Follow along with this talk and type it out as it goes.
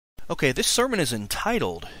Okay, this sermon is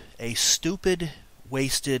entitled, A Stupid,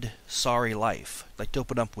 Wasted, Sorry Life. I'd like to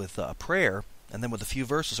open up with prayer, and then with a few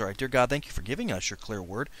verses. All right, dear God, thank you for giving us your clear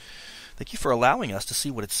word. Thank you for allowing us to see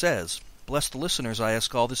what it says. Bless the listeners, I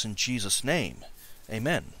ask all this in Jesus' name.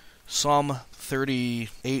 Amen. Psalm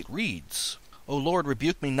 38 reads, O Lord,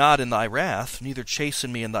 rebuke me not in thy wrath, neither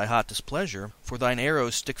chasten me in thy hot displeasure. For thine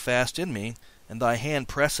arrows stick fast in me, and thy hand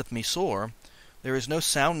presseth me sore. There is no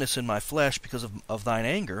soundness in my flesh because of thine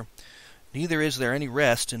anger, neither is there any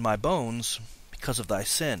rest in my bones because of thy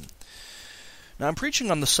sin. Now I'm preaching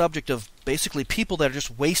on the subject of basically people that are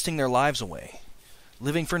just wasting their lives away,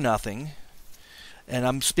 living for nothing, and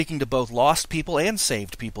I'm speaking to both lost people and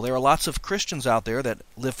saved people. There are lots of Christians out there that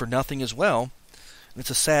live for nothing as well, and it's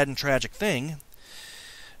a sad and tragic thing.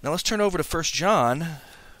 Now let's turn over to 1 John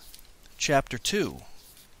chapter 2.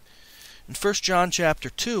 In 1 John chapter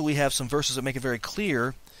 2, we have some verses that make it very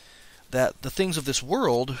clear that the things of this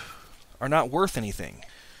world are not worth anything.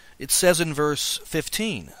 It says in verse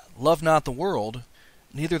 15, Love not the world,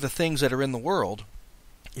 neither the things that are in the world.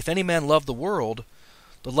 If any man love the world,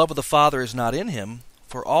 the love of the Father is not in him.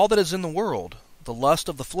 For all that is in the world, the lust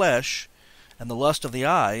of the flesh, and the lust of the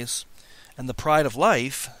eyes, and the pride of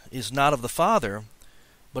life, is not of the Father,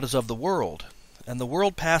 but is of the world. And the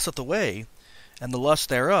world passeth away, and the lust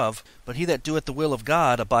thereof, but he that doeth the will of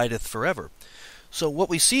God abideth forever. So what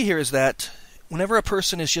we see here is that whenever a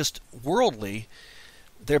person is just worldly,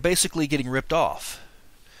 they're basically getting ripped off,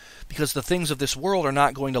 because the things of this world are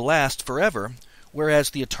not going to last forever, whereas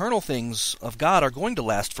the eternal things of God are going to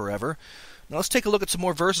last forever. Now let's take a look at some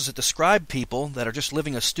more verses that describe people that are just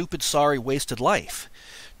living a stupid, sorry, wasted life.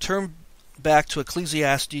 Turn back to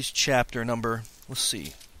Ecclesiastes chapter 9.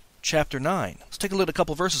 Let's take a look at a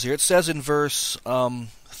couple verses here. It says in verse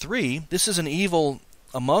 3, This is an evil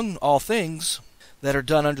among all things that are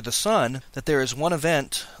done under the sun, that there is one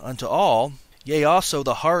event unto all. Yea, also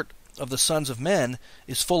the heart of the sons of men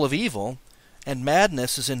is full of evil, and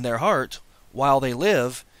madness is in their heart while they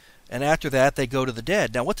live, and after that they go to the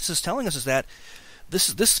dead. Now what this is telling us is that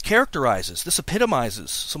this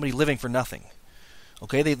epitomizes somebody living for nothing.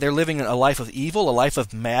 Okay, they're living a life of evil, a life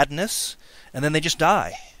of madness, and then they just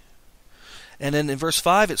die. And then in verse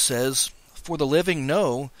 5 it says, For the living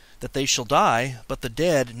know that they shall die, but the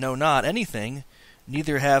dead know not anything,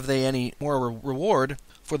 neither have they any more reward,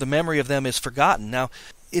 for the memory of them is forgotten. Now,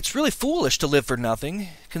 it's really foolish to live for nothing,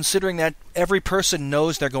 considering that every person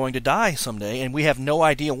knows they're going to die someday, and we have no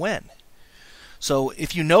idea when. So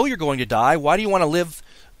if you know you're going to die, why do you want to live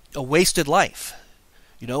a wasted life?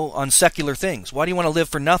 On secular things. Why do you want to live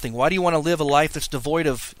for nothing? Why do you want to live a life that's devoid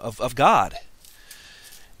of God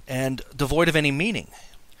and devoid of any meaning?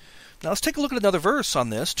 Now let's take a look at another verse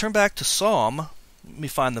on this. Turn back to Psalm. Let me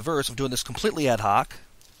find the verse. I'm doing this completely ad hoc.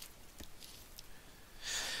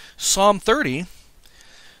 Psalm 30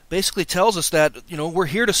 basically tells us that, we're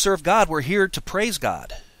here to serve God. We're here to praise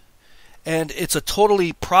God. And it's a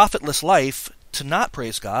totally profitless life to not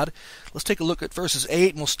praise God. Let's take a look at verses 8,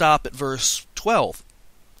 and we'll stop at verse 12.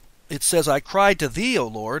 It says, I cried to thee, O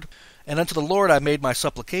Lord, and unto the Lord I made my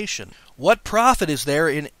supplication. What profit is there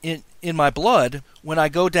in my blood? When I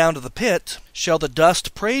go down to the pit, shall the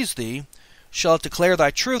dust praise thee? Shall it declare thy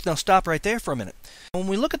truth? Now stop right there for a minute. When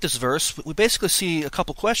we look at this verse, we basically see a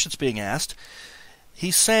couple questions being asked.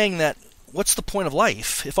 He's saying that, what's the point of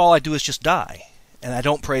life if all I do is just die, and I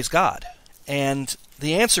don't praise God? And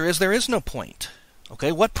the answer is, there is no point.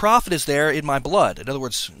 Okay, what profit is there in my blood? In other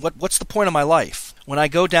words, what's the point of my life? When I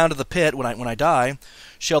go down to the pit, when I die,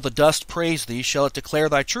 shall the dust praise thee? Shall it declare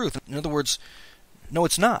thy truth? In other words, no,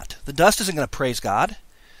 it's not. The dust isn't going to praise God.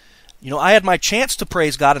 I had my chance to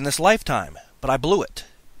praise God in this lifetime, but I blew it.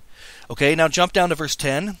 Okay, now jump down to verse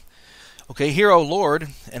 10. Okay, hear, O Lord,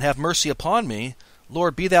 and have mercy upon me.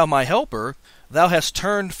 Lord, be thou my helper. Thou hast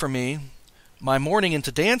turned for me my mourning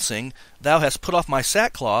into dancing. Thou hast put off my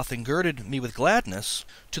sackcloth, and girded me with gladness,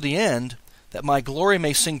 to the end that my glory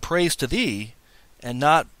may sing praise to thee, and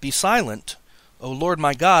not be silent. O Lord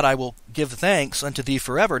my God, I will give thanks unto thee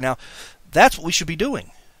forever. Now, that's what we should be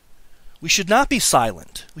doing. We should not be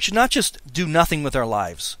silent. We should not just do nothing with our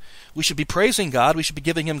lives. We should be praising God, we should be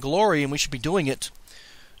giving Him glory, and we should be doing it,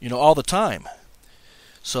 all the time.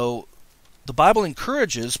 So, the Bible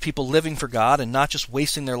encourages people living for God and not just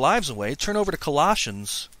wasting their lives away. Turn over to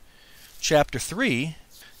Colossians chapter 3.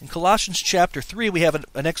 In Colossians chapter 3, we have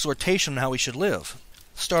an exhortation on how we should live.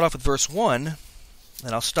 Start off with verse 1,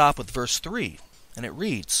 and I'll stop with verse 3. And it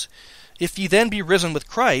reads, If ye then be risen with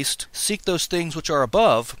Christ, seek those things which are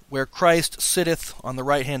above, where Christ sitteth on the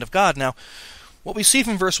right hand of God. Now, What we see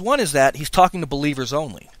from verse 1 is that he's talking to believers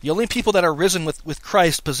only. The only people that are risen with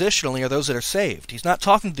Christ positionally are those that are saved. He's not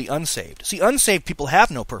talking to the unsaved. See, unsaved people have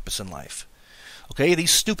no purpose in life. Okay,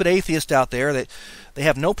 these stupid atheists out there, that they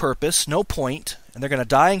have no purpose, no point, and they're going to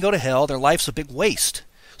die and go to hell. Their life's a big waste.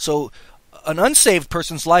 So an unsaved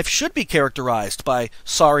person's life should be characterized by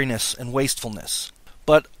sorriness and wastefulness.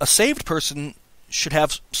 But a saved person should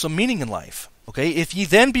have some meaning in life. Okay, if ye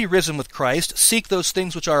then be risen with Christ, seek those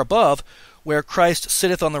things which are above, where Christ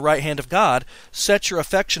sitteth on the right hand of God. Set your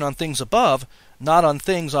affection on things above, not on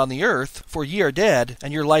things on the earth, for ye are dead,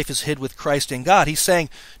 and your life is hid with Christ in God. He's saying,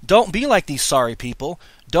 don't be like these sorry people.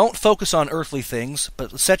 Don't focus on earthly things,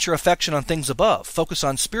 but set your affection on things above. Focus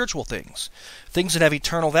on spiritual things, things that have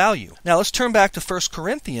eternal value. Now let's turn back to 1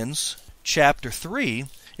 Corinthians chapter 3.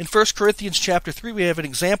 In 1 Corinthians chapter 3, we have an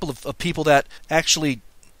example of people that actually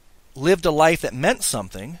lived a life that meant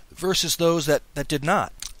something versus those that did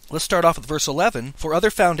not. Let's start off with verse 11. For other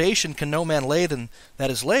foundation can no man lay than that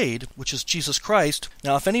is laid, which is Jesus Christ.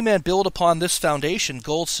 Now if any man build upon this foundation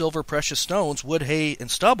gold, silver, precious stones, wood, hay,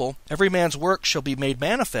 and stubble, every man's work shall be made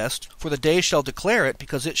manifest, for the day shall declare it,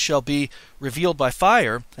 because it shall be revealed by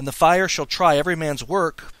fire, and the fire shall try every man's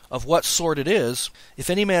work of what sort it is. If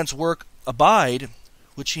any man's work abide,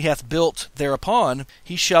 which he hath built thereupon,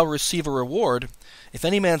 he shall receive a reward. If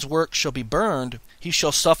any man's work shall be burned, he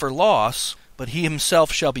shall suffer loss, but he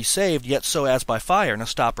himself shall be saved, yet so as by fire. Now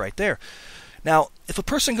stop right there. Now, if a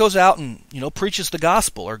person goes out and preaches the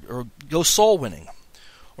gospel, or goes soul winning,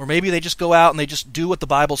 or maybe they just go out and they just do what the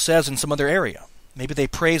Bible says in some other area. Maybe they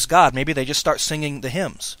praise God. Maybe they just start singing the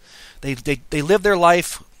hymns. They live their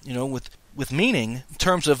life, with meaning in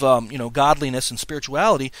terms of godliness and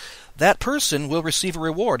spirituality. That person will receive a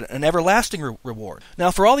reward, an everlasting reward.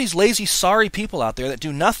 Now, for all these lazy, sorry people out there that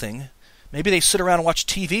do nothing, maybe they sit around and watch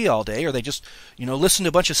TV all day, or they just, listen to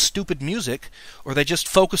a bunch of stupid music, or they just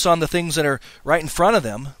focus on the things that are right in front of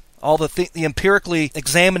them, all the empirically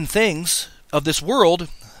examined things of this world.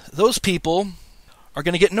 Those people are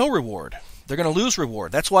going to get no reward. They're going to lose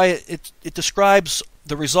reward. That's why it describes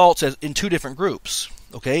the results as in two different groups.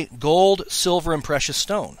 Okay, gold, silver, and precious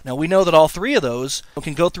stone. Now we know that all three of those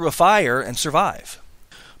can go through a fire and survive.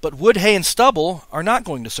 But wood, hay, and stubble are not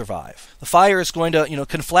going to survive. The fire is going to,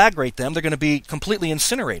 conflagrate them. They're going to be completely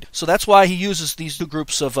incinerated. So that's why he uses these two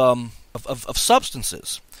groups of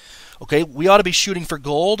substances. Okay, we ought to be shooting for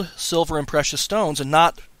gold, silver, and precious stones, and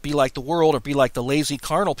not be like the world or be like the lazy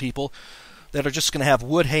carnal people that are just going to have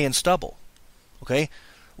wood, hay, and stubble. Okay,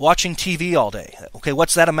 watching TV all day. Okay,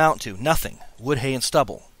 what's that amount to? Nothing. Wood, hay, and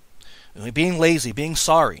stubble. Being lazy, being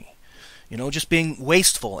sorry. Just being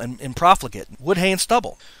wasteful and profligate. Wood, hay, and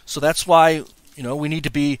stubble. So that's why, we need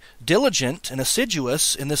to be diligent and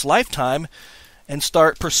assiduous in this lifetime and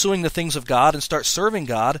start pursuing the things of God and start serving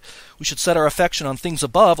God. We should set our affection on things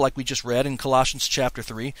above, like we just read in Colossians chapter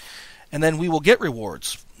 3, and then we will get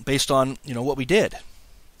rewards based on, what we did.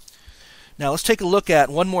 Now let's take a look at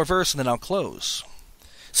one more verse and then I'll close.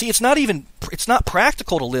 See, it's not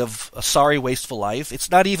practical to live a sorry, wasteful life. It's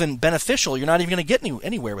not even beneficial. You're not even going to get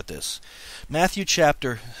anywhere with this. Matthew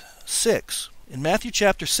chapter 6. In Matthew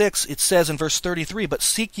chapter 6, it says in verse 33, But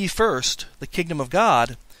seek ye first the kingdom of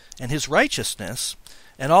God and his righteousness,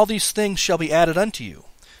 and all these things shall be added unto you.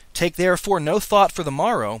 Take therefore no thought for the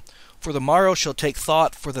morrow shall take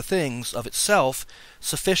thought for the things of itself.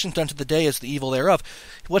 Sufficient unto the day is the evil thereof.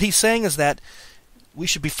 What he's saying is that we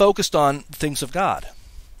should be focused on the things of God.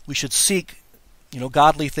 We should seek,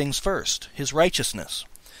 godly things first, his righteousness.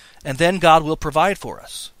 And then God will provide for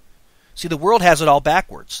us. See, the world has it all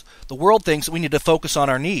backwards. The world thinks that we need to focus on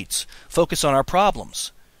our needs, focus on our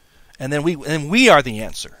problems. And then we are the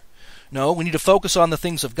answer. No, we need to focus on the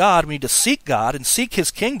things of God. We need to seek God and seek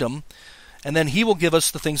his kingdom, and then he will give us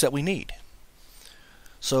the things that we need.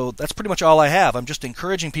 So that's pretty much all I have. I'm just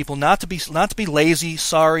encouraging people not to be lazy,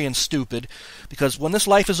 sorry, and stupid, because when this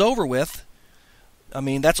life is over with,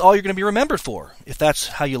 that's all you're going to be remembered for, if that's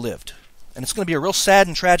how you lived. And it's going to be a real sad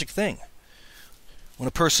and tragic thing. When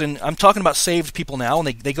a person, I'm talking about saved people now, and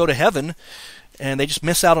they go to heaven, and they just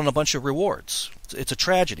miss out on a bunch of rewards. It's a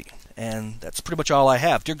tragedy. And that's pretty much all I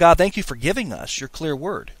have. Dear God, thank you for giving us your clear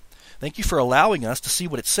word. Thank you for allowing us to see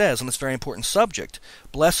what it says on this very important subject.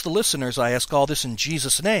 Bless the listeners, I ask all this in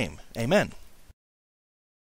Jesus' name. Amen.